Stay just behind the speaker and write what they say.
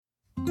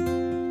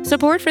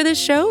Support for this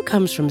show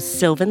comes from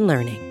Sylvan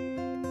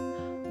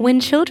Learning. When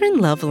children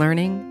love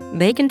learning,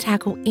 they can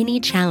tackle any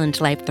challenge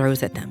life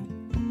throws at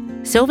them.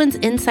 Sylvan's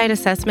Insight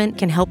Assessment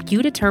can help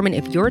you determine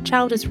if your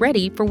child is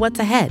ready for what's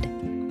ahead.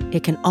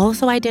 It can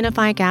also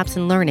identify gaps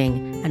in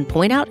learning and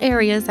point out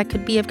areas that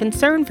could be of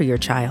concern for your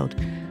child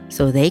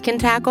so they can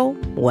tackle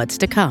what's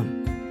to come.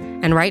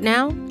 And right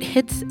now,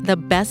 it's the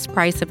best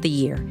price of the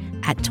year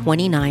at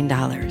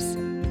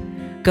 $29.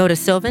 Go to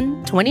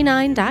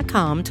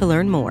sylvan29.com to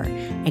learn more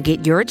and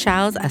get your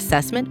child's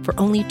assessment for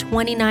only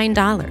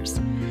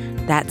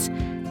 $29. That's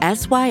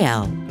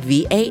SYLVAN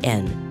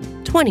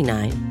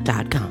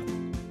 29.com.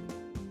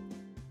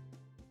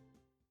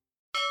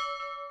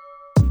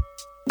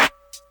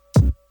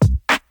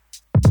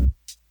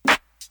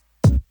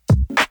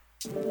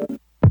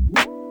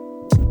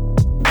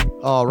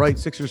 All right,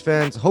 Sixers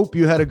fans, hope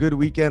you had a good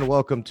weekend.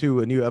 Welcome to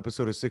a new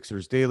episode of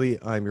Sixers Daily.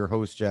 I'm your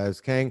host, Jazz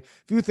Kang. A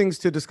few things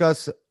to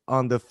discuss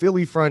on the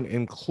Philly front,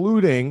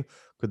 including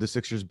could the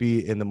Sixers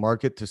be in the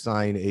market to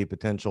sign a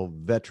potential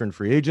veteran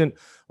free agent?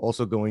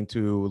 Also going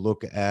to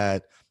look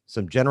at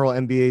some general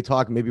NBA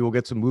talk. Maybe we'll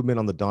get some movement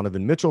on the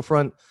Donovan Mitchell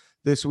front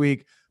this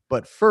week.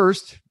 But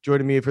first,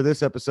 joining me for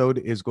this episode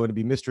is going to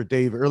be Mr.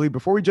 Dave Early.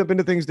 Before we jump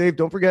into things, Dave,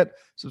 don't forget,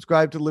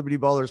 subscribe to Liberty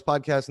Ballers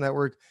Podcast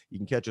Network. You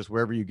can catch us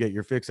wherever you get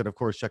your fix. And, of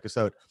course, check us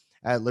out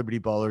at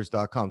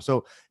libertyballers.com.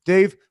 So,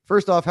 Dave,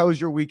 first off, how was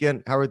your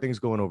weekend? How are things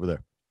going over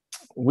there?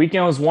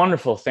 Weekend was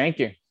wonderful. Thank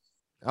you.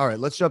 All right,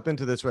 let's jump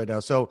into this right now.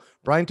 So,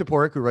 Brian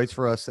Toporek, who writes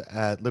for us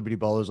at Liberty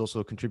Ballers,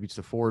 also contributes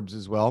to Forbes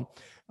as well,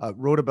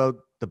 wrote about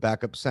the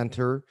backup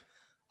center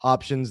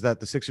options that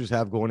the Sixers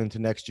have going into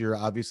next year.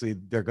 Obviously,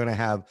 they're going to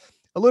have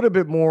a little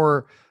bit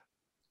more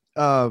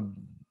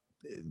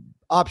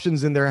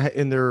options in their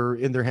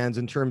hands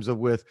in terms of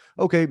with,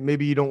 okay,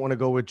 maybe you don't want to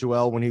go with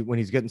Joel when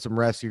he's getting some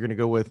rest. You're going to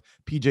go with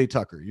PJ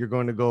Tucker. You're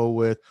going to go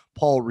with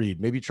Paul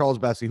Reed, maybe Charles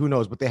Bassey, who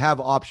knows, but they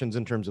have options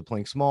in terms of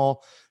playing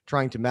small,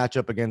 trying to match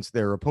up against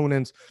their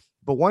opponents.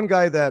 But one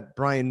guy that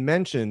Brian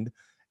mentioned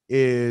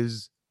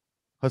is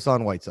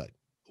Hassan Whiteside.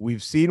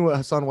 We've seen what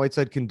Hassan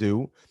Whiteside can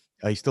do.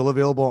 He's still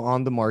available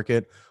on the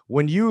market.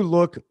 When you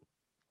look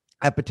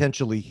at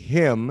potentially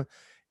him,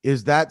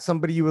 is that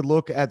somebody you would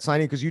look at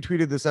signing? Because you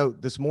tweeted this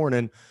out this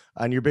morning,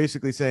 and you're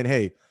basically saying,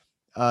 hey,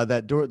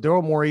 that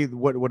Daryl Morey,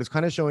 what is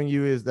kind of showing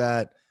you is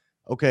that,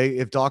 okay,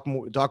 if Doc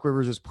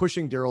Rivers is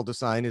pushing Daryl to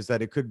sign, is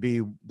that it could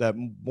be that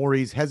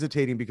Morey's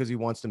hesitating because he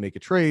wants to make a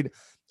trade,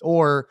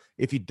 or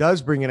if he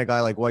does bring in a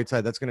guy like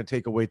Whiteside, that's going to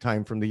take away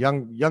time from the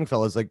young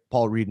fellas like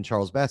Paul Reed and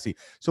Charles Bassey.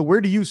 So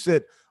where do you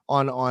sit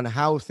on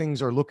how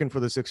things are looking for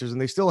the Sixers? And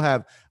they still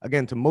have,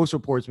 again, to most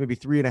reports, maybe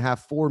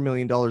 $3.5–4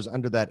 million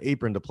under that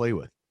apron to play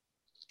with.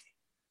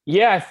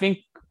 Yeah, I think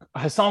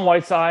Hassan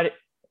Whiteside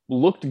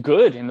looked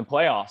good in the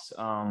playoffs.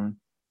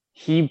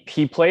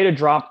 He played a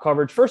drop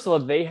coverage. First of all,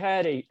 they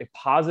had a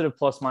positive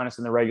plus minus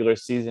in the regular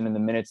season in the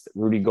minutes that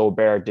Rudy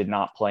Gobert did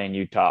not play in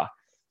Utah.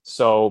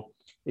 So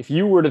if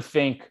you were to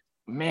think,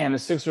 man, the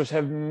Sixers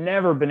have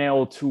never been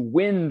able to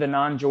win the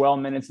non-Joel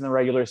minutes in the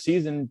regular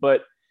season,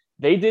 but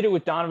they did it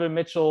with Donovan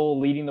Mitchell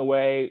leading the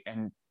way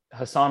and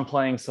Hassan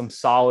playing some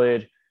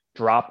solid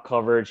drop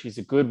coverage. He's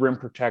a good rim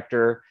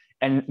protector.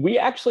 And we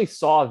actually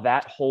saw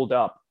that hold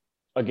up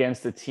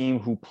against a team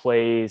who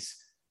plays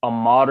a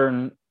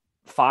modern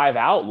five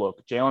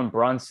outlook. Jalen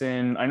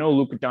Brunson, I know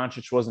Luka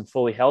Doncic wasn't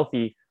fully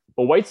healthy,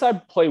 but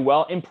Whiteside played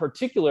well. In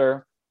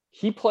particular,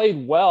 he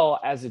played well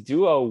as a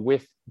duo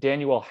with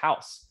Danuel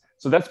House.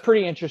 So that's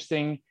pretty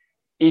interesting.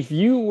 If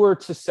you were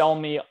to sell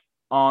me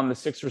on the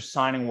Sixers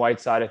signing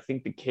Whiteside, I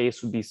think the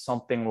case would be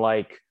something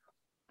like,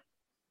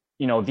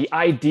 the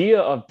idea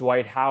of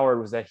Dwight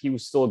Howard was that he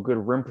was still a good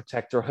rim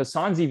protector.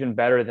 Hassan's even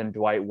better than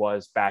Dwight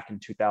was back in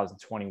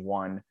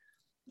 2021.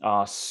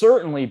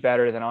 Certainly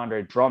better than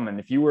Andre Drummond.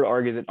 If you were to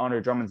argue that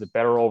Andre Drummond's a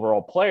better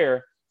overall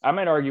player, I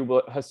might argue,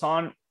 well,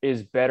 Hassan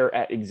is better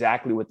at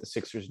exactly what the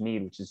Sixers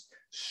need, which is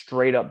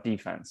straight up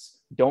defense.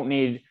 Don't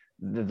need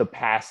the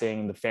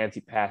passing, the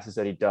fancy passes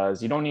that he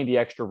does. You don't need the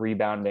extra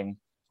rebounding,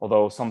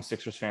 although some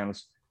Sixers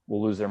fans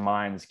will lose their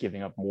minds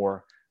giving up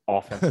more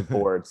offensive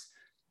boards.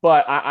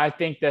 But I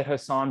think that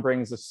Hassan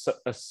brings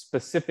a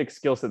specific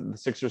skill set that the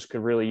Sixers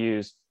could really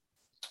use.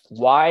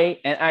 Why?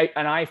 And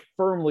I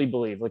firmly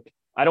believe,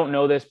 I don't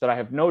know this, but I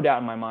have no doubt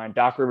in my mind,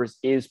 Doc Rivers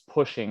is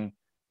pushing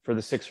for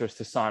the Sixers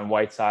to sign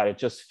Whiteside. It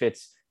just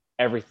fits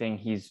everything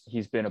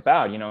he's been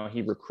about.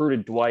 He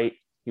recruited Dwight.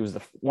 He was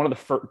one of the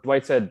first.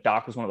 Dwight said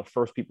Doc was one of the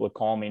first people to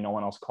call me. No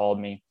one else called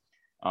me.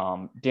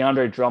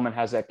 DeAndre Drummond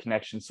has that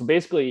connection. So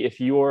basically, if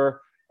you're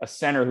a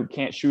center who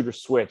can't shoot or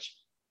switch,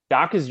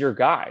 Doc is your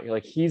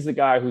guy. He's the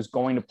guy who's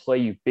going to play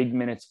you big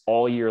minutes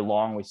all year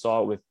long. We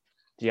saw it with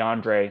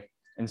DeAndre.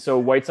 And so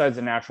Whiteside's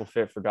a natural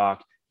fit for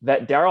Doc.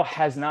 That Daryl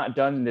has not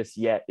done this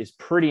yet is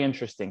pretty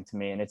interesting to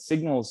me. And it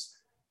signals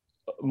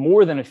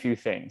more than a few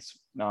things.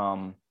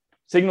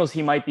 Signals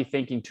he might be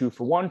thinking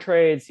 2-for-1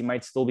 trades. He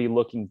might still be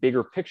looking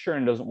bigger picture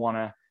and doesn't want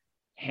to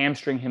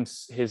hamstring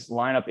his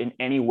lineup in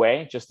any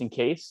way, just in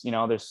case.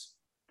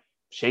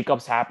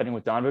 shakeups happening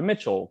with Donovan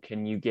Mitchell?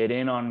 Can you get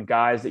in on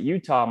guys that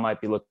Utah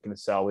might be looking to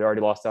sell? We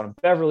already lost out on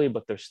Beverly,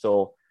 but there's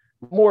still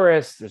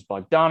Morris, there's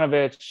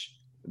Bogdanovich.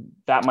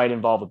 That might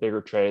involve a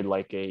bigger trade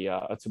like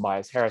a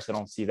Tobias Harris. I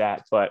don't see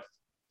that. But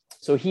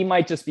so he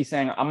might just be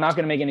saying, I'm not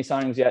going to make any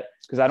signings yet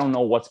because I don't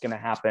know what's going to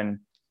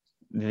happen.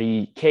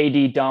 The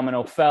KD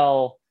domino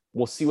fell.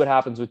 We'll see what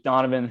happens with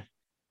Donovan.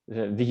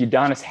 The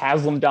Udonis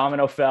Haslem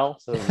domino fell.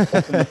 So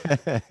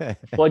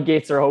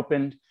floodgates are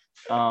opened.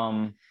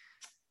 And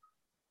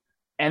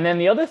then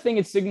the other thing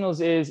it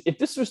signals is if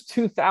this was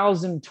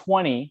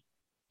 2020,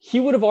 he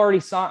would have already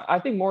signed. I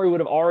think Morey would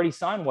have already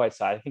signed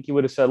Whiteside. I think he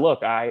would have said,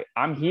 look,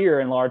 I'm here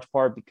in large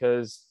part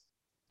because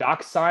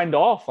Doc signed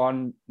off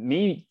on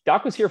me.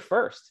 Doc was here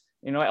first.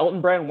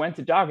 Elton Brand went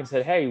to Doc and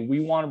said, hey, we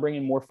want to bring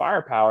in more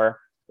firepower.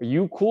 Are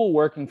you cool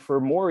working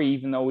for Morey,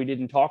 even though we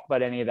didn't talk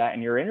about any of that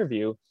in your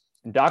interview?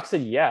 And Doc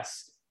said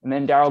yes. And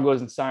then Daryl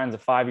goes and signs a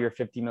 5-year,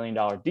 $50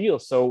 million deal.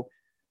 So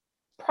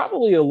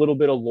probably a little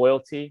bit of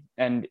loyalty.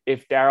 And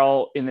if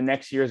Daryl in the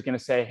next year is going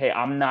to say, hey,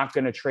 I'm not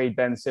going to trade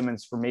Ben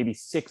Simmons for maybe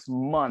 6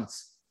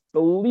 months, the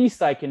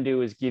least I can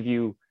do is give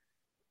you,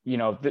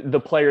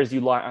 the players you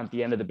like at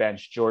the end of the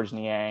bench, George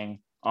Niang,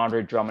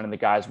 Andre Drummond, and the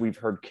guys we've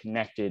heard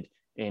connected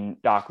in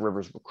Doc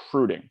Rivers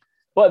recruiting.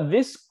 But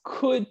this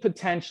could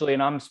potentially,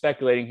 and I'm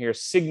speculating here,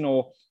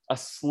 signal a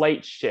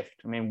slight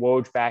shift. I mean,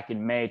 Woj back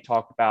in May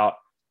talked about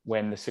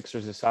when the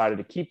Sixers decided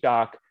to keep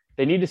Doc,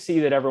 they need to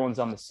see that everyone's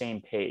on the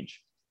same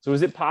page. So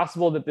is it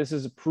possible that this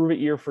is a prove-it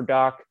year for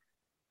Doc?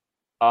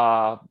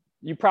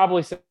 You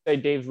probably say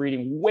Dave's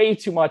reading way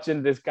too much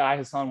into this guy,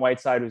 Hassan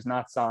Whiteside, who's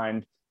not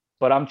signed,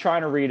 but I'm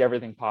trying to read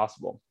everything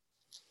possible.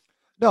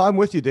 No, I'm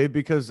with you, Dave,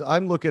 because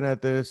I'm looking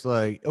at this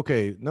like,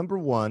 okay, number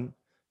one,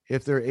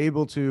 if they're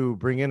able to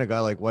bring in a guy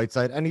like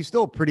Whiteside, and he's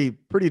still pretty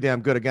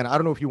damn good. Again, I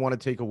don't know if you want to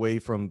take away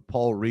from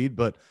Paul Reed,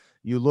 but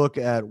you look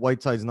at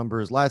Whiteside's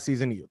numbers last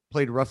season, he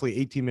played roughly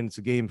 18 minutes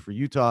a game for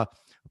Utah,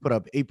 put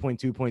up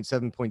 8.2 points,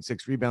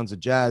 7.6 rebounds. The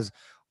Jazz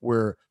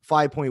were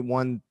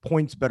 5.1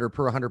 points better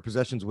per 100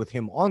 possessions with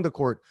him on the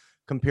court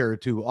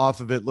compared to off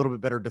of it, a little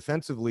bit better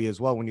defensively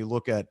as well when you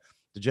look at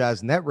the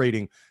Jazz net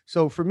rating.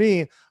 So for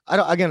me,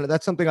 again,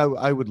 that's something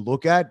I would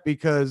look at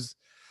because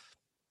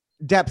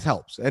depth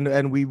helps.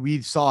 And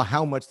we saw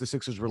how much the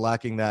Sixers were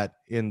lacking that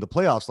in the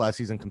playoffs last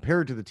season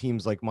compared to the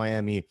teams like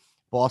Miami,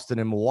 Boston,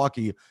 and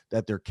Milwaukee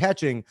that they're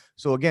catching.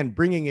 So again,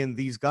 bringing in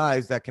these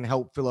guys that can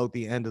help fill out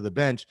the end of the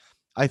bench,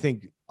 I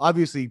think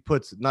obviously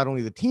puts not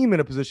only the team in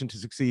a position to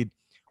succeed,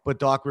 but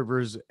Doc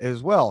Rivers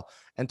as well.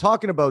 And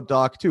talking about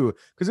Doc too,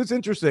 because it's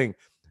interesting.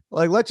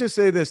 Like, let's just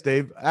say this,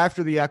 Dave,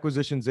 after the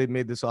acquisitions they've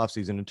made this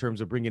offseason in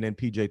terms of bringing in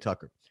PJ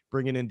Tucker,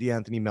 bringing in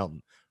DeAnthony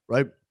Melton,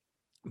 right?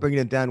 Bringing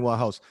in Danuel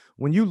House.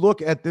 When you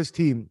look at this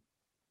team,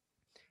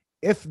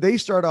 if they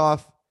start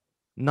off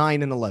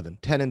 9-11,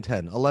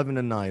 10-10,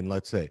 11-9,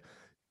 let's say,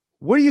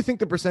 what do you think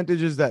the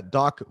percentage is that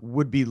Doc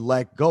would be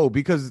let go?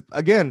 Because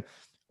again,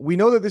 we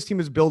know that this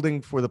team is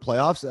building for the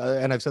playoffs.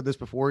 And I've said this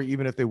before,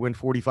 even if they win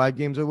 45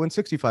 games or win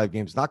 65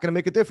 games, it's not going to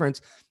make a difference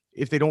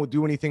if they don't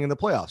do anything in the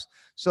playoffs.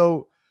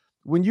 So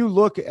when you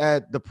look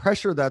at the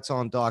pressure that's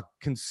on Doc,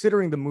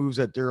 considering the moves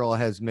that Daryl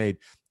has made,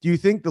 do you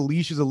think the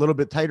leash is a little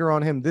bit tighter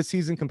on him this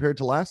season compared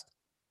to last?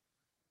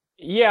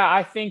 Yeah,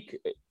 I think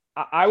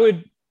I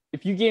would,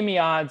 if you gave me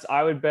odds,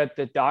 I would bet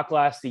that Doc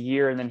lasts a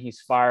year and then he's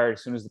fired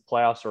as soon as the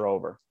playoffs are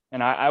over.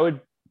 And I would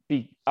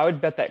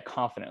bet that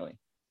confidently.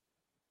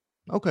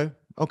 Okay.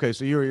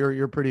 So you're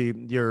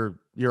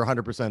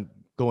 100%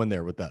 going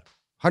there with that.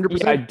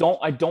 100%. Yeah,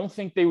 I don't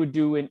think they would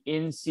do an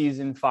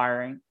in-season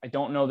firing. I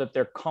don't know that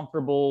they're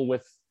comfortable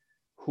with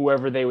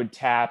whoever they would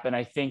tap. And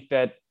I think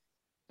that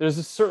there's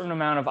a certain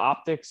amount of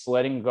optics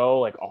letting go,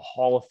 like a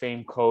Hall of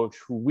Fame coach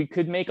who we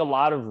could make a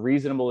lot of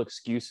reasonable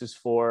excuses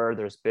for.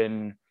 There's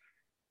been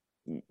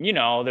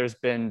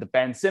the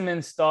Ben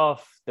Simmons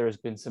stuff. There's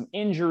been some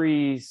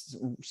injuries,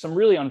 some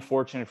really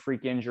unfortunate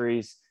freak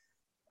injuries.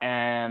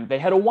 And they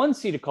had a 1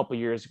 seed a couple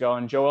years ago,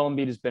 and Joel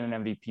Embiid has been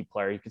an MVP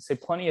player. You could say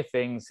plenty of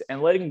things,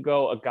 and letting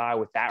go a guy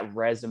with that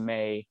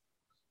resume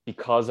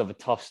because of a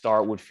tough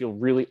start would feel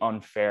really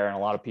unfair, and a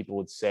lot of people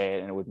would say it,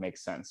 and it would make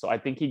sense. So I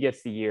think he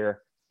gets the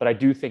year, but I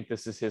do think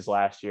this is his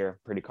last year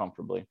pretty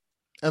comfortably.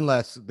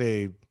 Unless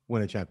they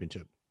win a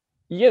championship.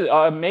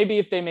 Yeah, maybe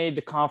if they made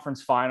the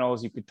conference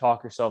finals, you could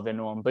talk yourself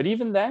into them. But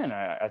even then,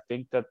 I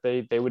think that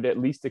they would at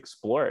least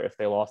explore it if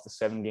they lost a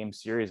 7-game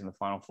series in the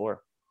Final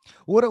Four.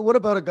 What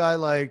about a guy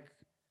like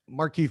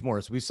Markieff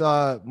Morris? We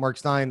saw Mark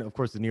Stein, of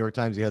course, the New York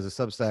Times. He has a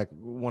Substack,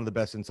 one of the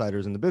best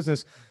insiders in the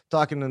business,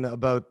 talking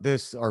about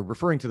this, or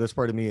referring to this,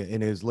 pardon me, in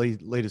his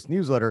latest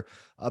newsletter,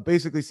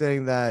 basically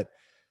saying that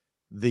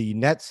the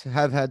Nets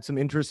have had some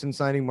interest in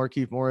signing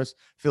Markieff Morris.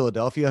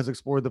 Philadelphia has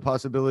explored the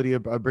possibility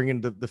of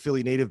bringing the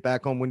Philly native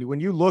back home.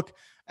 When you look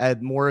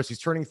at Morris, he's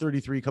turning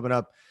 33 coming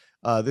up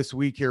this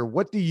week here.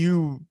 What do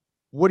you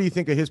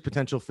think of his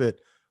potential fit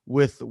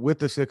with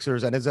the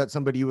Sixers, and is that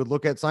somebody you would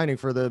look at signing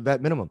for the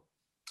vet minimum?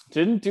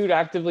 Didn't dude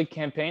actively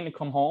campaign to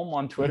come home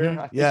on Twitter?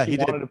 Mm-hmm. Yeah, he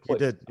did. He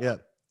did. Yeah.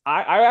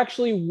 I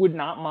actually would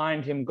not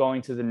mind him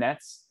going to the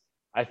Nets.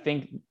 I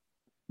think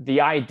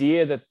the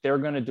idea that they're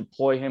going to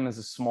deploy him as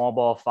a small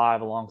ball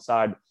 5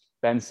 alongside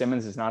Ben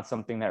Simmons is not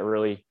something that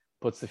really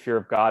puts the fear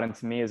of God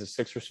into me as a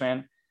Sixers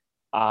fan.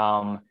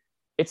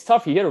 It's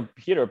tough. He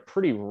had a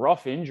pretty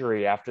rough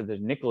injury after the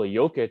Nikola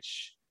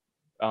Jokic.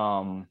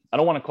 I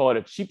don't want to call it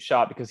a cheap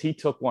shot because he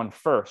took one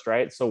first,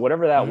 right? So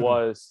whatever that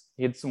was,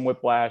 he had some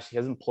whiplash. He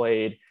hasn't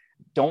played.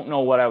 Don't know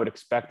what I would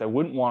expect. I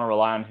wouldn't want to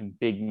rely on him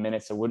big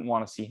minutes. I wouldn't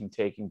want to see him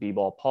taking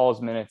B-ball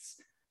Paul's minutes.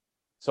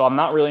 So I'm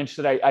not really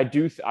interested.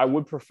 I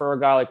would prefer a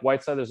guy like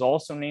Whiteside. There's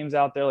also names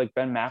out there like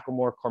Ben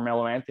McLemore,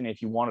 Carmelo Anthony,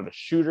 if you wanted a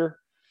shooter.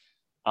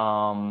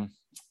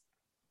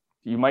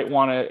 You might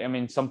want to, I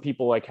mean, some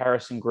people like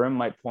Harrison Grimm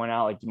might point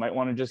out, like, you might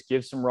want to just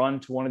give some run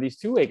to one of these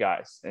two-way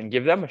guys and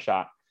give them a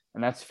shot.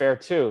 And that's fair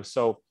too.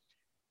 So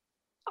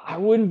I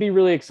wouldn't be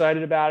really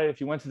excited about it.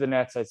 If you went to the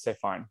Nets, I'd say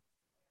fine.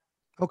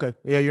 Okay.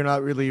 Yeah,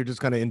 you're just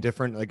kind of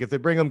indifferent. Like, if they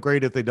bring them,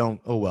 great. If they don't,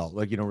 oh well.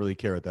 Like, you don't really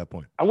care at that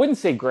point. I wouldn't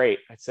say great.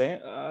 I'd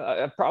say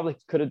I probably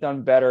could have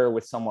done better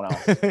with someone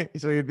else.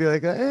 So you'd be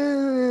like,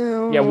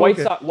 yeah,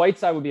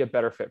 Whiteside would be a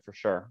better fit for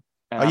sure.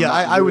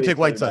 I would take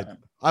Whiteside.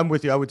 I'm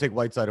with you. I would take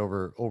Whiteside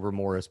over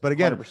Morris. But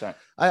again, 100%.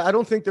 I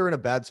don't think they're in a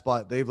bad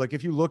spot. They've, like,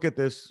 if you look at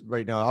this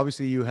right now,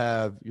 obviously you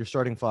have your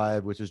starting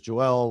 5, which is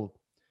Joel,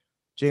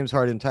 James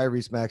Harden,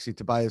 Tyrese Maxey,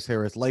 Tobias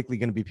Harris, likely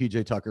going to be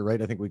PJ Tucker,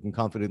 right? I think we can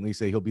confidently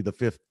say he'll be the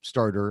 5th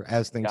starter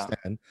as things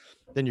stand.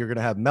 Then you're going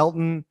to have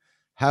Melton,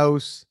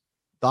 House,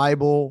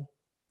 Thibault,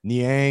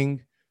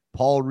 Niang,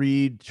 Paul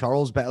Reed,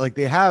 Charles like,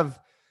 they have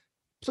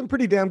some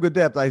pretty damn good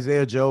depth.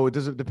 Isaiah Joe. It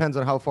depends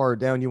on how far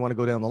down you want to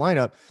go down the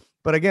lineup.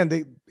 But again,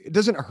 it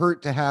doesn't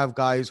hurt to have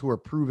guys who are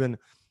proven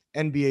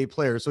NBA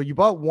players. So you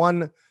bought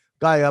one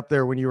guy up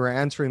there when you were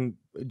answering,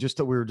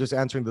 we were just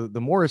answering the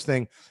Morris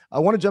thing. I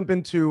want to jump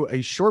into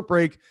a short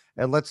break,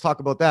 and let's talk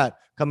about that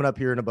coming up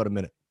here in about a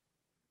minute.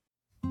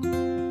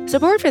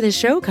 Support for this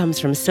show comes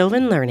from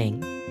Sylvan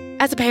Learning.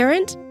 As a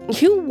parent,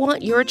 you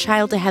want your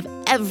child to have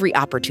every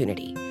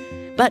opportunity,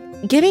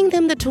 but giving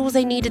them the tools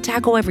they need to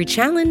tackle every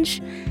challenge,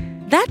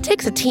 that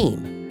takes a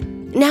team.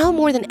 Now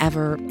more than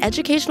ever,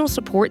 educational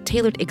support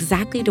tailored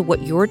exactly to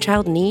what your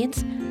child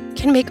needs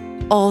can make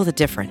all the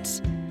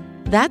difference.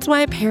 That's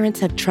why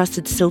parents have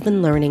trusted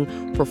Sylvan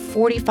Learning for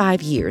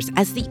 45 years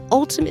as the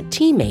ultimate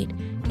teammate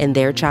in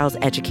their child's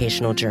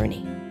educational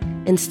journey,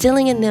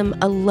 instilling in them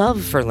a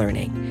love for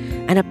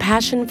learning and a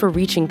passion for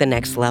reaching the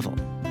next level.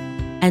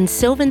 And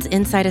Sylvan's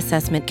Insight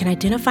Assessment can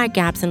identify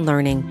gaps in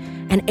learning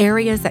and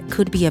areas that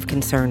could be of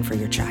concern for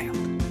your child.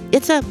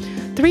 It's a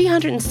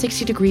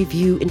 360-degree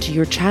view into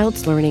your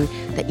child's learning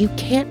that you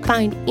can't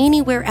find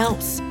anywhere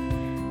else,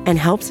 and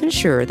helps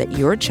ensure that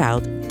your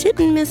child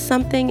didn't miss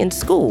something in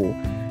school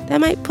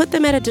that might put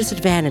them at a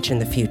disadvantage in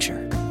the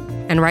future.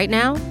 And right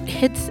now,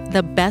 it's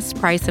the best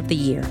price of the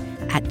year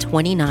at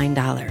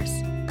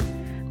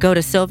 $29. Go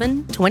to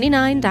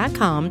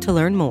sylvan29.com to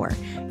learn more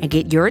and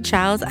get your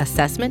child's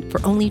assessment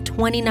for only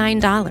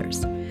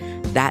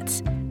 $29.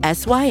 That's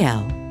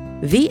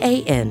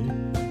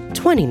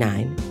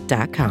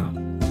SYLVAN29.com.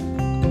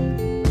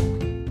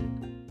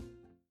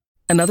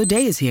 Another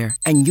day is here,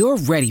 and you're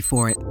ready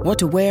for it. What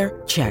to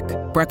wear? Check.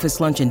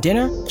 Breakfast, lunch, and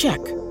dinner? Check.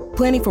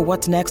 Planning for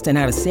what's next and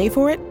how to save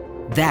for it?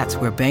 That's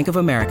where Bank of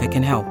America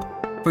can help.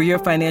 For your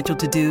financial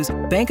to-dos,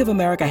 Bank of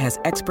America has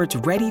experts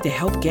ready to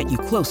help get you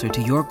closer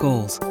to your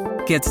goals.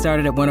 Get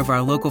started at one of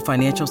our local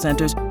financial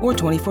centers or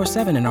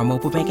 24/7 in our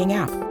mobile banking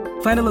app.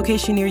 Find a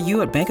location near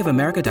you at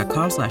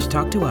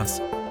bankofamerica.com/talktous.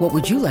 What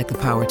would you like the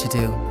power to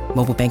do?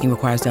 Mobile banking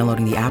requires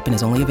downloading the app and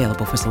is only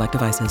available for select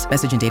devices.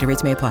 Message and data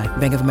rates may apply.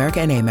 Bank of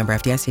America NA, member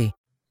FDIC.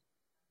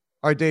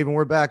 All right, Dave, and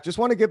we're back. Just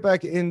want to get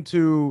back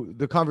into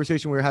the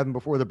conversation we were having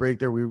before the break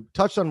there. We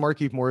touched on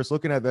Markieff Morris,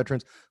 looking at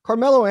veterans.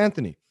 Carmelo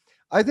Anthony,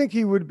 I think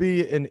he would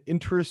be an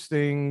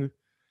interesting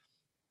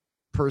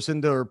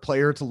person or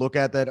player to look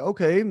at that,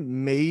 okay,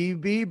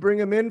 maybe bring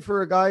him in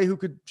for a guy who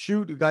could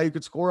shoot, a guy who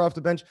could score off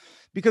the bench.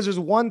 Because there's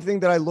one thing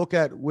that I look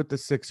at with the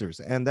Sixers,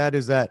 and that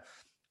is that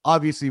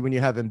obviously when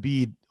you have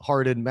Embiid,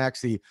 Harden,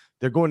 Maxey,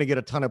 they're going to get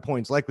a ton of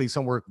points, likely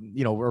somewhere,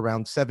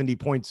 around 70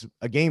 points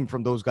a game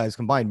from those guys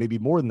combined, maybe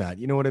more than that.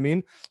 You know what I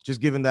mean?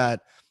 Just given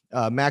that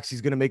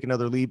Maxey's going to make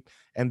another leap,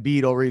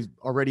 Embiid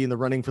already in the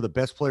running for the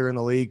best player in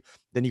the league.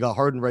 Then you got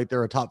Harden right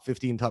there, a top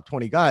 15, top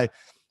 20 guy.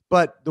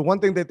 But the one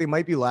thing that they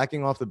might be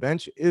lacking off the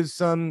bench is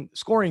some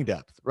scoring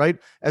depth, right?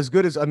 As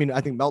good as, I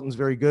think Melton's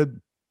very good.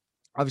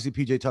 Obviously,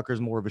 PJ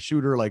Tucker's more of a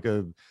shooter, like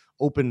a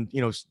open,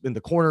 in the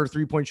corner,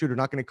 3-point shooter,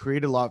 not going to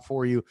create a lot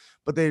for you,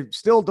 but they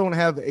still don't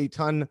have a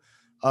ton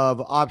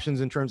of options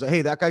in terms of,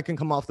 hey, that guy can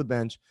come off the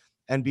bench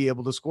and be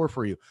able to score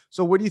for you.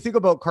 So what do you think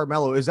about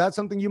Carmelo? Is that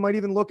something you might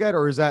even look at,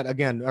 or is that,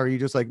 again, are you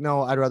just like,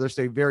 no, I'd rather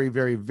stay very,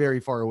 very,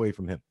 very far away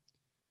from him?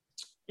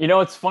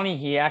 It's funny.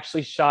 He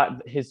actually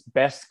shot his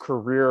best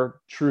career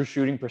true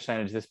shooting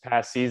percentage this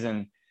past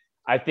season.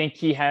 I think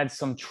he had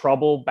some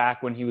trouble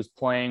back when he was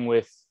playing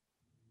with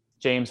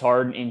James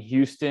Harden in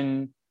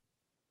Houston,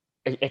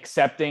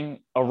 accepting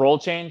a role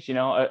change,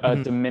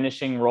 a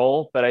diminishing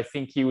role. But I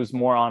think he was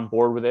more on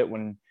board with it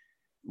when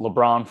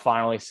LeBron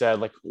finally said,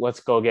 like, let's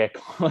go get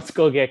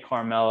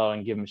Carmelo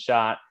and give him a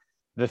shot.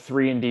 the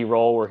 3-and-D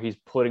role where he's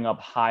putting up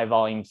high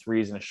volume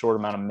threes in a short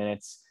amount of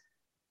minutes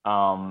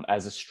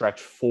as a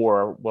stretch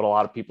four, what a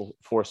lot of people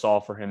foresaw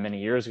for him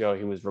many years ago.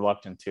 He was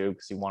reluctant to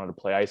because he wanted to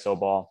play ISO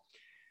ball.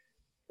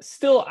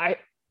 Still,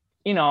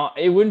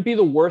 it wouldn't be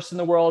the worst in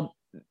the world.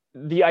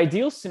 The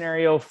ideal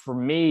scenario for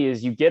me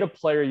is you get a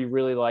player you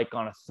really like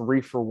on a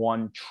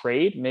 3-for-1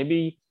 trade.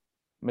 Maybe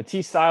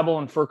Matisse Thybulle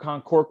and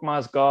Furkan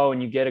Korkmaz go,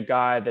 and you get a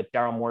guy that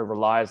Daryl Morey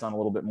relies on a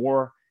little bit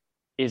more.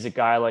 Is a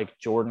guy like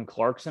Jordan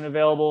Clarkson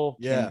available?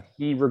 Yeah. Can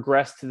he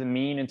regressed to the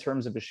mean in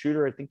terms of a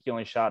shooter? I think he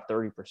only shot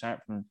 30%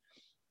 from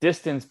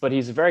distance, but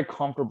he's a very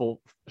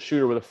comfortable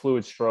shooter with a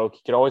fluid stroke.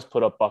 He could always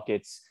put up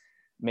buckets.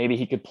 Maybe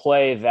he could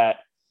play that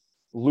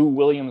Lou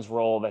Williams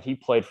role that he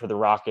played for the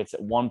Rockets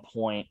at one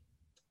point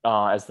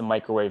as the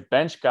microwave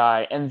bench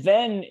guy. And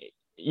then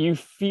you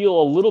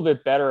feel a little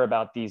bit better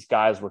about these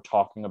guys we're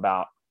talking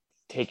about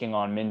taking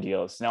on min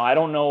deals. Now, I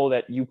don't know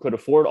that you could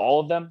afford all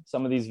of them.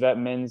 Some of these vet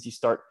mins, you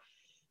start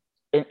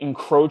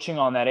encroaching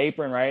on that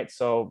apron, right?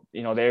 So,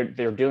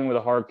 they're dealing with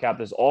a hard cap.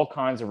 There's all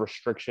kinds of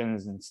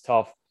restrictions and it's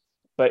tough.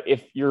 But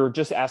if you're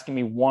just asking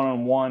me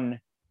one-on-one,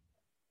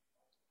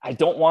 I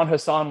don't want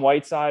Hassan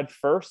Whiteside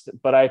first,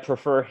 but I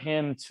prefer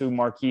him to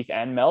Markieff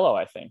and Melo,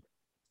 I think.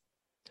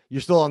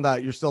 You're still on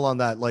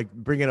that, like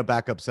bring in a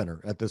backup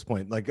center at this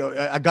point. Like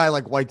a guy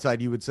like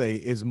Whiteside, you would say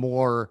is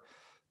more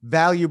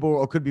valuable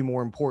or could be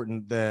more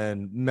important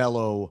than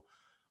Melo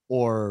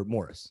or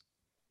Morris.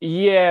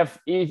 Yeah.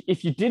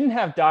 If you didn't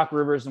have Doc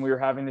Rivers and we were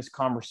having this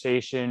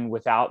conversation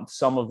without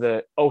some of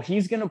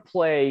he's going to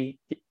play.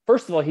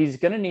 First of all, he's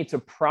going to need to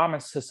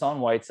promise Hassan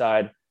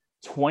Whiteside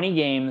 20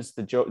 games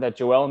that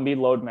Joel Embiid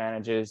load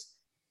manages.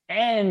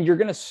 And you're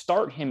going to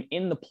start him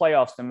in the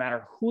playoffs, no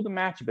matter who the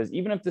matchup is,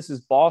 even if this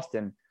is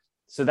Boston.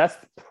 So that's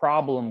the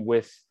problem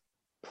with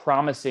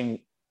promising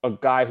a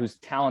guy who's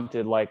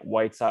talented like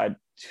Whiteside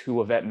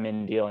to a vet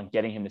min deal and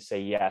getting him to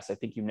say yes. I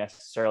think you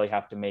necessarily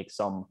have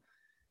to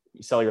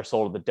sell your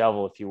soul to the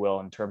devil, if you will,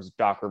 in terms of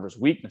Doc Rivers'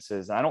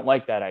 weaknesses. And I don't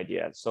like that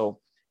idea. So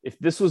if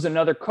this was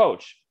another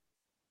coach,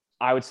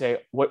 I would say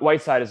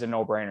Whiteside is a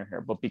no-brainer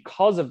here. But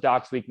because of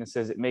Doc's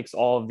weaknesses, it makes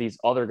all of these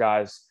other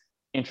guys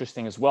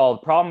interesting as well.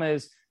 The problem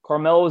is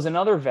Carmelo is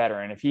another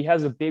veteran. If he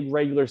has a big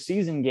regular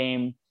season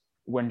game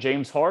when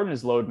James Harden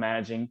is load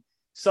managing,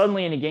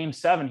 suddenly in a game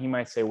 7, he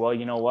might say, well,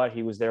 you know what?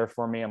 He was there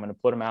for me. I'm going to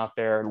put him out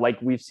there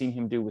like we've seen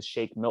him do with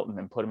Shake Milton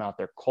and put him out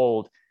there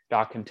cold.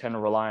 Doc can tend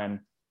to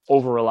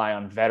over rely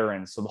on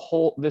veterans.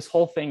 So this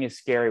whole thing is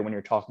scary when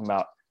you're talking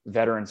about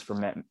veterans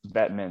for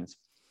vet mins.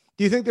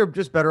 Do you think they're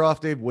just better off,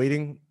 Dave,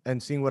 waiting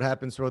and seeing what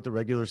happens throughout the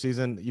regular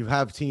season? You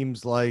have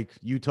teams like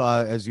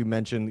Utah, as you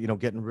mentioned,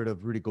 getting rid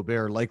of Rudy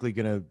Gobert, likely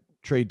going to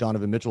trade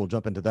Donovan Mitchell. We'll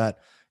jump into that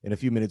in a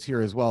few minutes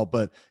here as well.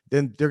 But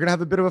then they're going to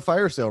have a bit of a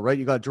fire sale, right?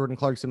 You got Jordan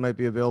Clarkson might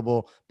be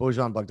available.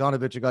 Bojan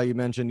Bogdanovic, a guy you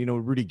mentioned,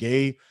 Rudy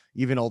Gay,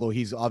 even although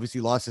he's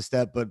obviously lost a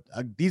step. But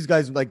these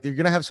guys, they're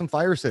going to have some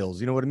fire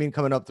sales, you know what I mean,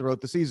 coming up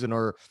throughout the season,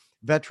 or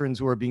veterans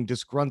who are being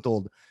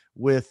disgruntled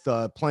with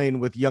playing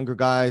with younger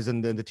guys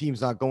and then the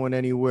team's not going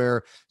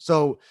anywhere.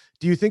 So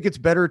do you think it's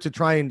better to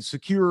try and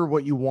secure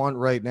what you want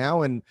right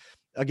now? And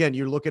again,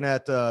 you're looking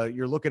at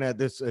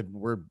this, and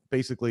we're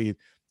basically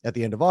at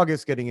the end of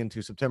August, getting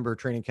into September,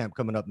 training camp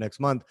coming up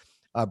next month.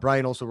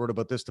 Brian also wrote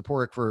about this to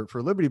Porrick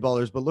for Liberty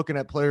Ballers, but looking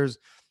at players,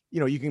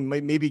 you can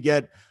maybe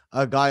get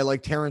a guy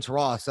like Terrence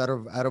Ross out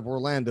of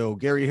Orlando,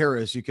 Gary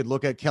Harris. You could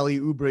look at Kelly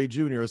Oubre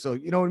Jr. So,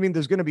 you know what I mean?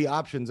 There's going to be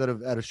options out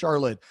of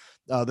Charlotte.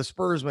 The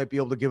Spurs might be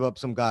able to give up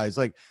some guys.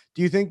 Like,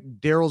 do you think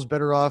Daryl's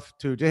better off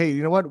to, hey,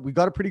 you know what? We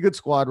got a pretty good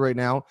squad right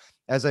now.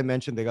 As I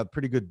mentioned, they got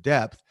pretty good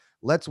depth.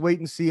 Let's wait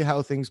and see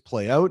how things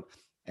play out.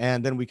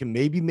 And then we can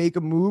maybe make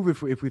a move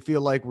if we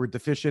feel like we're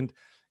deficient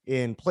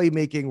in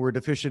playmaking, we're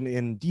deficient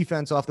in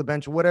defense off the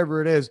bench,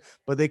 whatever it is,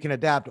 but they can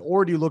adapt.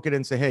 Or do you look at it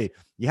and say, hey,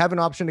 you have an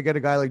option to get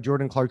a guy like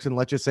Jordan Clarkson,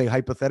 let's just say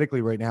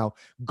hypothetically right now,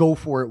 go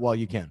for it while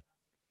you can?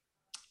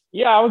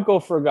 Yeah, I would go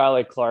for a guy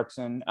like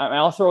Clarkson.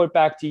 I'll throw it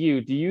back to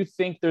you. Do you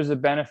think there's a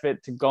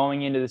benefit to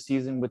going into the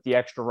season with the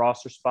extra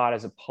roster spot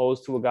as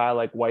opposed to a guy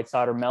like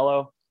Whiteside or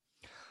Melo?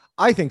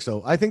 I think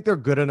so. I think they're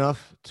good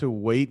enough to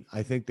wait.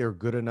 I think they're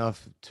good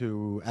enough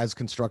to, as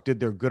constructed,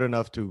 they're good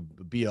enough to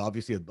be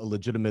obviously a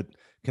legitimate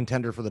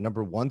contender for the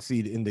number 1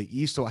 seed in the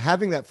East. So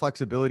having that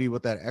flexibility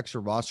with that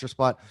extra roster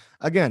spot,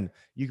 again,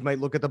 you might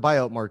look at the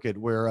buyout market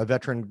where a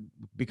veteran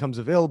becomes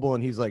available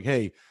and he's like,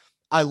 hey,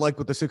 I like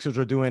what the Sixers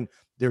are doing.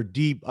 They're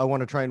deep. I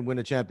want to try and win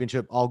a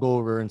championship. I'll go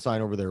over and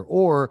sign over there.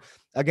 Or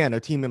again,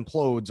 a team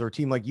implodes, or a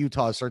team like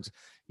Utah starts,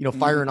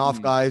 firing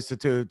off guys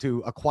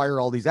to acquire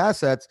all these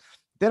assets.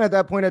 Then at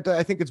that point,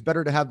 I think it's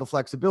better to have the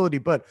flexibility.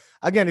 But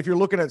again, if you're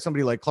looking at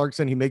somebody like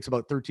Clarkson, he makes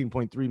about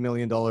 $13.3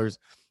 million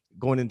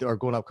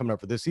coming up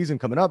for this season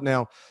coming up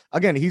now.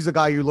 Again, he's a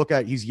guy you look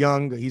at, he's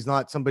young. He's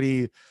not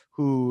somebody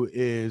who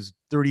is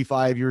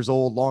 35 years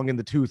old, long in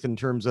the tooth in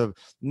terms of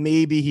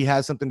maybe he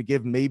has something to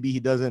give, maybe he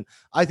doesn't.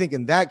 I think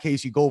in that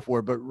case, you go for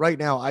it. But right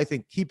now, I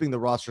think keeping the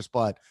roster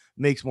spot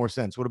makes more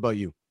sense. What about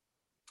you?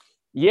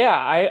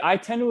 Yeah, I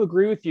tend to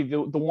agree with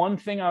you. The one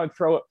thing I would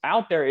throw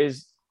out there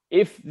is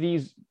if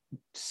these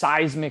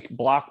seismic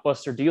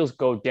blockbuster deals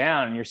go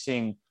down, and you're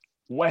seeing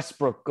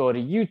Westbrook go to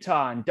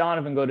Utah and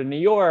Donovan go to New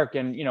York,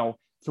 and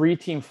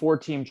 3-team,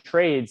 4-team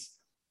trades,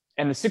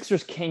 and the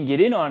Sixers can get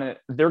in on it,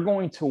 they're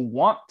going to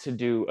want to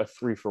do a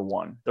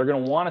 3-for-1. They're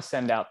going to want to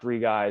send out 3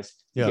 guys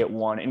to get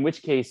one, in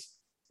which case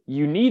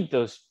you need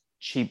those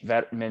cheap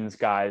veterans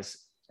guys.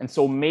 And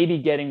so maybe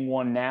getting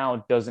one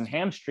now doesn't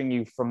hamstring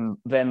you from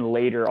then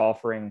later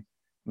offering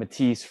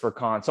Matisse for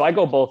Khan. So I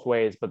go both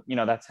ways, but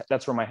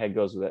that's where my head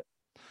goes with it.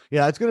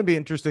 Yeah, it's going to be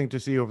interesting to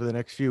see over the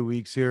next few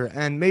weeks here.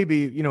 And maybe,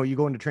 you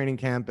go into training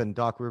camp and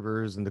Doc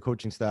Rivers and the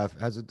coaching staff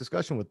has a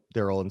discussion with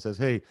Daryl and says,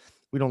 hey,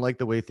 we don't like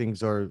the way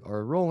things are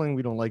rolling.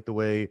 We don't like the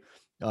way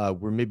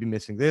we're maybe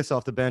missing this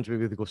off the bench.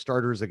 Maybe they go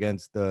starters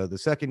against the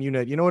second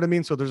unit. You know what I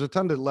mean? So there's a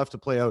ton left to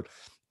play out.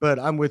 But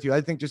I'm with you.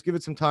 I think just give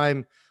it some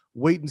time,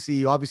 wait and see.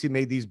 You obviously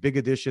made these big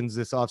additions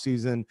this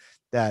offseason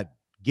that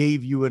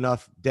gave you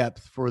enough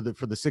depth for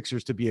the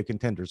Sixers to be a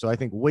contender. So I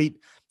think wait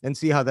and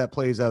see how that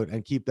plays out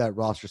and keep that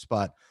roster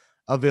spot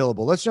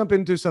available. Let's jump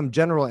into some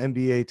general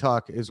NBA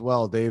talk as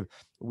well, Dave.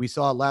 We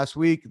saw last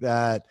week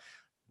that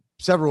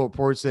several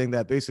reports saying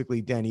that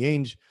basically Danny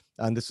Ainge,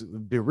 and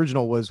the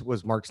original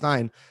was Mark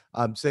Stein,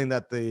 saying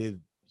that the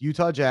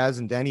Utah Jazz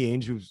and Danny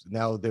Ainge, who's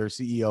now their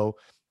CEO,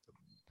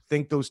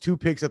 think those 2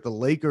 picks that the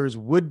Lakers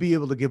would be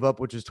able to give up,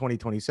 which is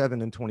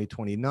 2027 and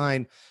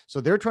 2029.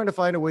 So they're trying to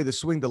find a way to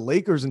swing the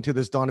Lakers into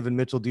this Donovan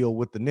Mitchell deal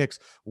with the Knicks.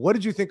 What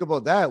did you think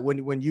about that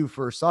when you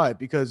first saw it?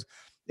 Because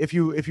if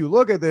you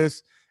look at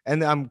this,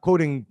 and I'm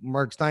quoting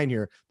Mark Stein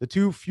here, the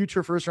 2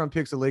 future first-round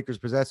picks the Lakers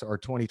possess are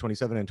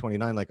 2027 and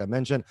 29, like I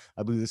mentioned.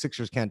 I believe the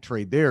Sixers can't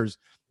trade theirs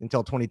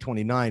until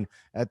 2029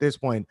 at this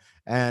point.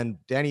 And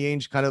Danny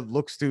Ainge kind of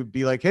looks to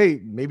be like,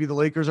 hey, maybe the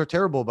Lakers are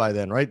terrible by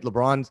then, right?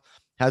 LeBron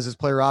has his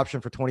player option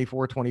for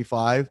 24,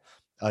 25.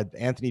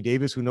 Anthony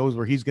Davis, who knows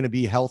where he's going to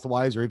be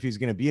health-wise or if he's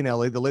going to be in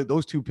LA.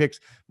 Those 2 picks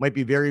might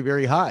be very,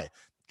 very high,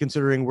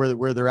 considering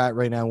where they're at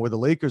right now, where the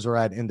Lakers are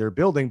at in their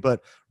building.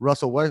 But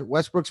Russell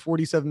Westbrook's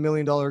 $47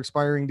 million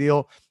expiring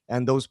deal,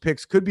 and those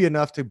picks could be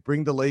enough to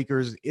bring the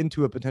Lakers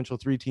into a potential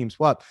 3-team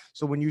swap.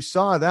 So when you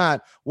saw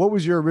that, what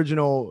was your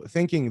original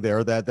thinking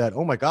there that,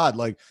 oh my God,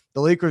 like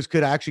the Lakers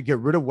could actually get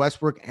rid of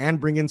Westbrook and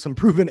bring in some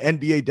proven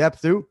NBA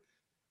depth too?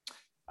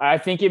 I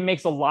think it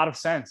makes a lot of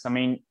sense. I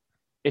mean,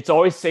 it's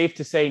always safe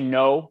to say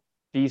no,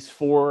 these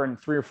 4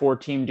 and 3 or 4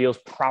 team deals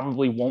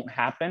probably won't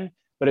happen.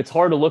 But it's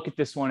hard to look at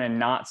this one and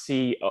not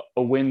see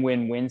a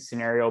win-win-win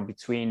scenario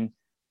between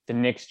the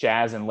Knicks,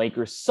 Jazz, and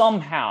Lakers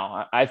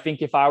somehow. I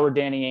think if I were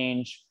Danny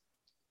Ainge,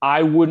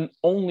 I wouldn't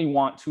only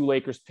want 2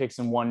 Lakers picks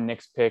and 1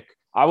 Knicks pick.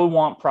 I would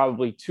want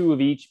probably 2 of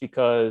each,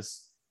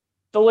 because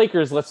the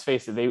Lakers, let's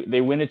face it,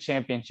 they win a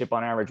championship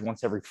on average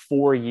once every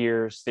 4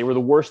 years. They were the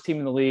worst team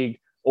in the league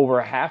over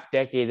a half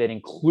decade that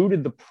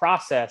included the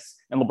process.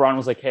 And LeBron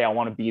was like, hey, I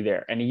want to be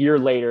there. And a year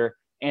later,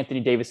 Anthony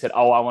Davis said,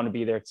 oh, I want to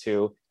be there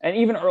too. And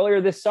even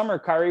earlier this summer,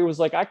 Kyrie was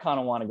like, I kind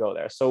of want to go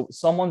there. So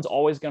someone's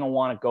always going to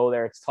want to go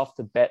there. It's tough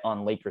to bet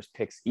on Lakers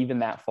picks even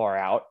that far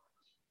out.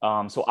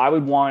 So I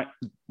would want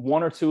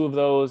 1 or 2 of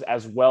those,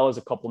 as well as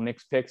a couple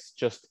Knicks picks,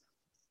 just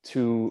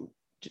to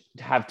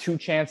have 2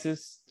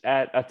 chances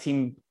at a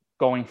team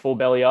going full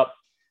belly up.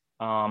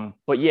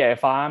 But yeah,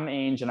 if I'm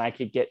Ainge and I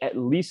could get at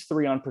least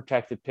 3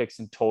 unprotected picks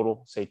in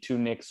total, say 2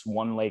 Knicks,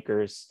 1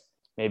 Lakers,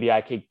 maybe I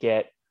could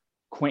get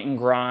Quentin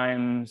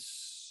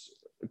Grimes,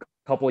 a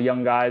couple of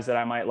young guys that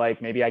I might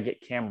like. Maybe I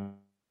get Cam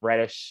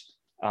Reddish.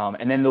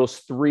 And then those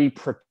 3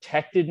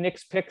 protected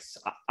Knicks picks,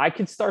 I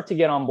could start to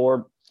get on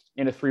board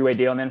in a 3-way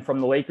deal. And then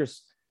from the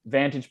Lakers'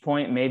 vantage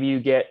point, maybe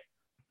you get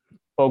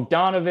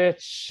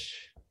Bogdanovich,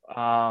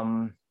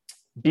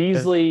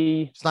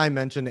 Beasley. Stein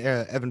mentioned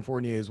Evan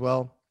Fournier as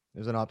well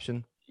as an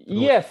option.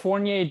 Yeah,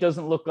 Fournier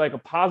doesn't look like a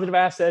positive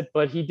asset,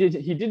 but he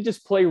did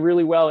just play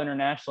really well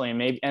internationally,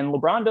 and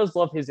LeBron does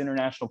love his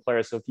international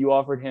players. So if you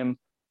offered him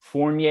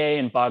Fournier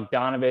and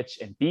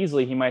Bogdanovich and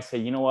Beasley, he might say,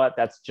 you know what,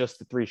 that's just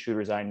the 3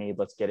 shooters I need.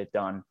 Let's get it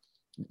done.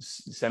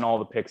 Send all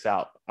the picks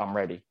out. I'm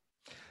ready.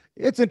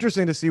 It's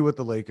interesting to see what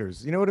the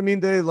Lakers, you know what I mean?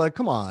 They like,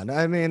 come on.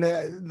 I mean,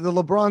 the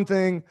LeBron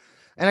thing,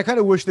 and I kind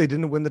of wish they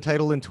didn't win the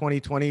title in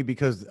 2020,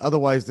 because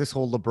otherwise this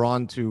whole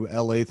LeBron to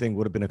LA thing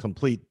would have been a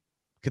complete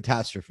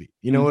catastrophe.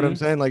 You know what I'm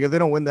saying? Like if they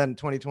don't win that in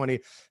 2020,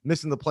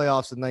 missing the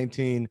playoffs in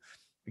 19,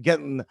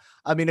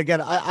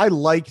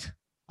 I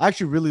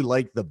actually really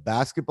liked the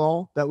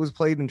basketball that was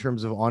played in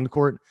terms of on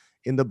court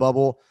in the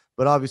bubble,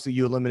 but obviously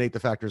you eliminate the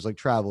factors like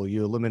travel,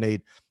 you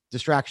eliminate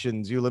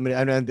distractions, you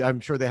eliminate, and I'm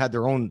sure they had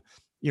their own,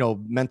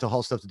 mental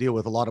health stuff to deal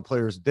with. A lot of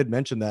players did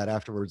mention that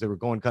afterwards. They were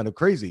going kind of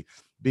crazy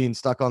being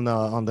stuck on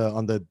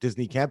the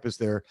Disney campus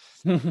there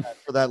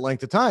for that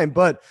length of time.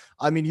 But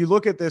I mean, you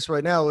look at this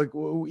right now, like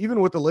even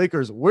with the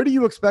Lakers, where do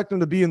you expect them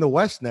to be in the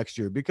West next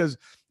year? Because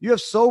you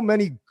have so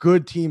many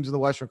good teams in the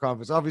Western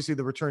Conference. Obviously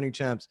the returning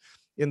champs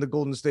in the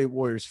Golden State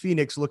Warriors,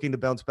 Phoenix looking to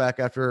bounce back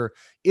after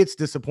its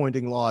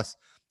disappointing loss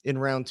in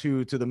round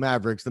 2 to the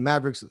Mavericks. The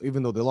Mavericks,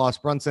 even though they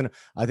lost Brunson,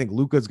 I think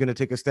Luka's going to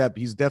take a step.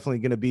 He's definitely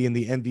going to be in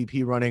the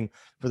MVP running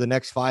for the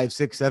next 5,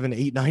 6, 7,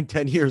 8, 9,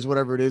 10 years,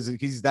 whatever it is.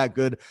 He's that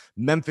good.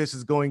 Memphis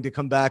is going to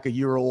come back a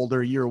year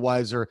older, a year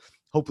wiser,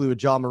 hopefully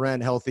with Ja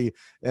Morant healthy.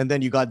 And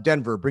then you got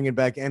Denver bringing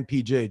back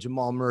MPJ,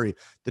 Jamal Murray.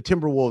 The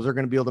Timberwolves are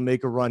going to be able to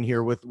make a run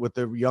here with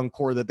the young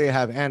core that they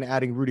have and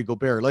adding Rudy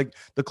Gobert. Like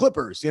the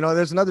Clippers, you know,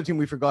 there's another team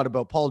we forgot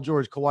about, Paul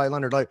George, Kawhi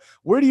Leonard. Like,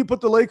 where do you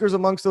put the Lakers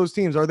amongst those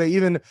teams? Are they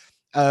even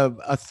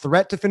a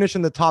threat to finish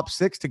in the top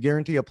 6 to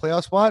guarantee a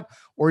playoff spot?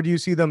 Or do you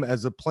see them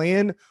as a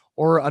play-in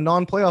or a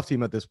non-playoff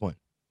team at this point?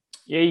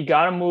 Yeah, you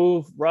got to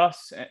move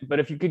Russ. But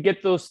if you could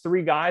get those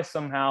 3 guys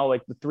somehow,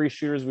 like the 3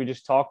 shooters we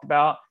just talked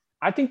about,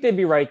 I think they'd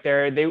be right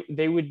there.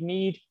 They would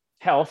need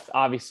health,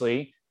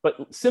 obviously, but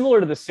similar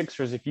to the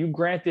Sixers, if you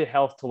granted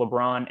health to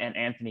LeBron and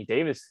Anthony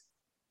Davis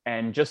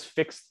and just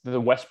fixed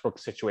the Westbrook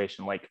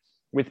situation, like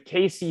with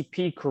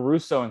KCP,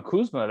 Caruso, and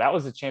Kuzma, that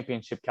was a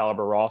championship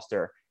caliber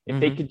roster.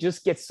 If they could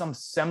just get some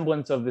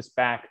semblance of this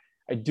back,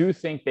 I do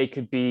think they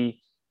could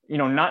be, you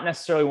know, not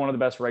necessarily one of the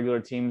best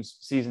regular teams,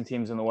 season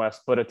teams in the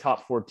West, but a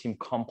top 4 team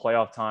come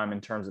playoff time in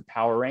terms of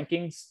power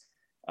rankings.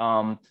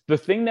 The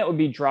thing that would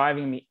be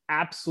driving me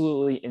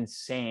absolutely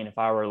insane if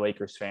I were a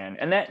Lakers fan,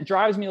 and that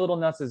drives me a little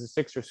nuts as a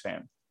Sixers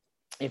fan,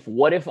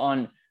 what if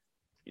on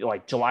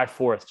like July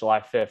 4th,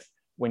 July 5th,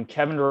 when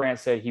Kevin Durant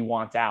said he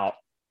wants out,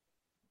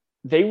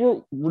 there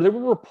were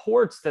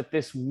reports that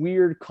this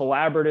weird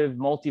collaborative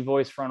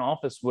multi-voice front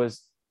office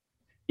was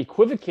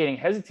equivocating,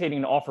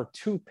 hesitating to offer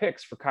 2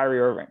 picks for Kyrie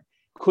Irving.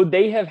 Could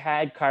they have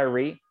had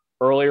Kyrie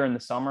earlier in the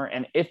summer?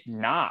 And if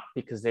not,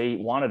 because they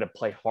wanted to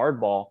play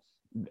hardball,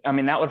 I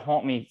mean, that would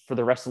haunt me for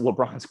the rest of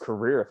LeBron's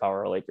career if I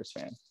were a Lakers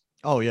fan.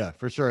 Oh yeah,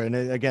 for sure. And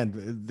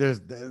again,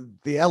 there's the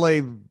LA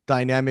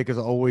dynamic is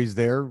always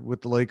there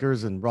with the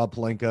Lakers and Rob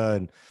Pelinka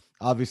and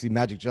obviously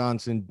Magic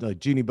Johnson,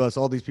 Jeannie Buss,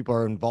 all these people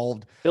are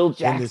involved. Phil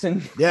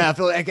Jackson. Yeah, I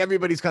feel like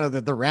everybody's kind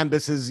of the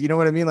Rambuses, you know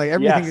what I mean? Like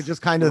everything is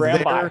just kind of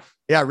there. By.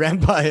 Yeah, ran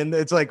by. And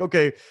it's like,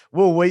 okay,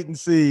 we'll wait and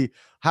see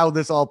how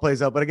this all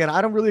plays out. But again,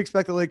 I don't really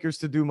expect the Lakers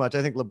to do much.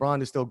 I think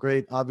LeBron is still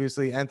great.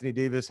 Obviously, Anthony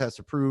Davis has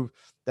to prove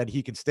that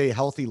he can stay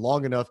healthy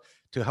long enough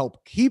to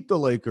help keep the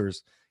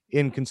Lakers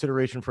in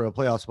consideration for a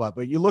playoff spot.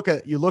 But you look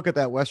at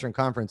that Western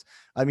Conference.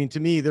 I mean, to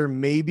me, there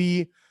may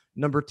be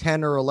number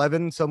 10 or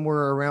 11,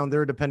 somewhere around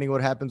there, depending what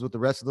happens with the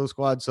rest of those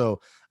squads. So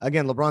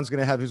again, LeBron's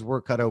going to have his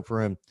work cut out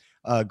for him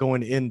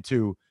going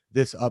into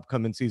this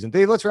upcoming season.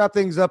 Dave, let's wrap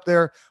things up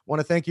there. Want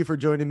to thank you for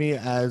joining me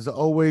as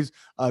always.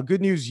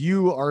 Good news.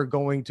 You are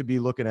going to be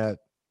looking at,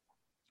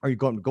 you're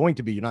going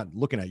to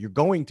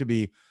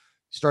be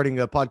starting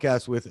a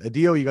podcast with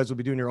Adio. You guys will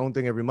be doing your own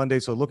thing every Monday.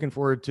 So looking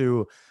forward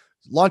to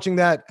launching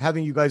that,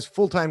 having you guys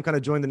full-time kind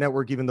of join the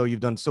network, even though you've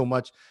done so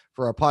much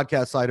for our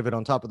podcast side of it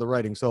on top of the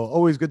writing. So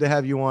always good to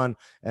have you on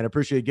and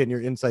appreciate getting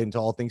your insight into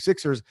all things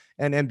Sixers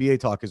and NBA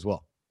talk as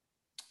well.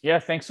 Yeah.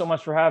 Thanks so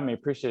much for having me.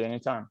 Appreciate it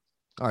anytime.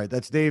 All right.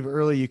 That's Dave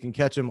Early. You can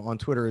catch him on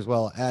Twitter as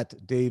well at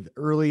David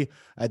Early,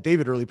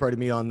 pardon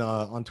me,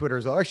 on Twitter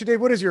as well. Actually,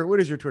 Dave, what is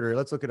your Twitter?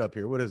 Let's look it up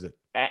here. What is it?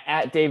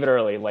 At David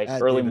Early, like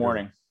at early David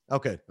morning. Early.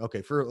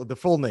 Okay. For the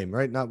full name,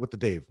 right? Not with the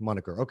Dave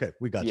moniker. Okay.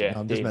 We got you. No,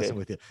 I'm just messing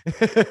with you.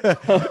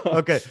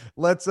 Okay.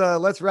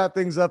 Let's wrap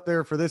things up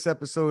there for this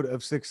episode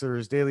of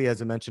Sixers Daily.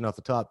 As I mentioned off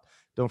the top,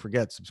 don't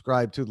forget,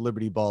 subscribe to the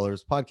Liberty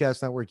Ballers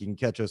Podcast Network. You can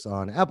catch us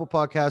on Apple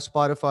Podcasts,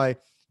 Spotify,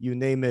 you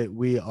name it.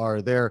 We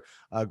are there.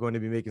 Going to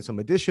be making some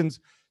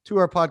additions to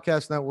our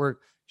podcast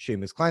network.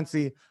 Seamus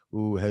Clancy,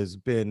 who has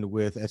been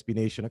with SB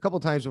Nation a couple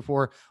times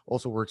before,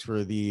 also works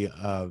for the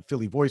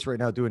Philly Voice right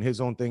now, doing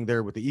his own thing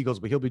there with the Eagles,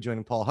 but he'll be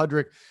joining Paul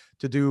Hudrick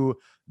to do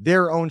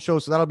their own show.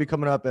 So that'll be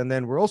coming up. And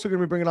then we're also going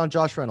to be bringing on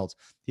Josh Reynolds.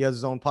 He has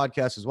his own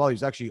podcast as well.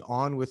 He's actually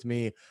on with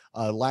me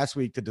last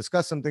week to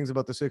discuss some things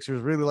about the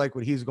Sixers. Really like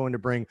what he's going to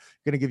bring.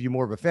 Going to give you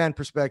more of a fan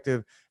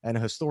perspective and a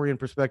historian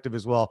perspective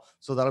as well.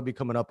 So that'll be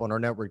coming up on our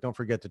network. Don't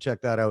forget to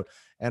check that out.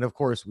 And of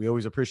course, we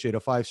always appreciate a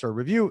 5-star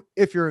review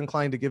if you're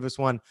inclined to give us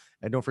one.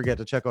 And don't forget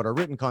to check out our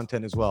written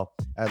content as well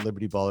at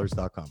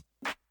libertyballers.com.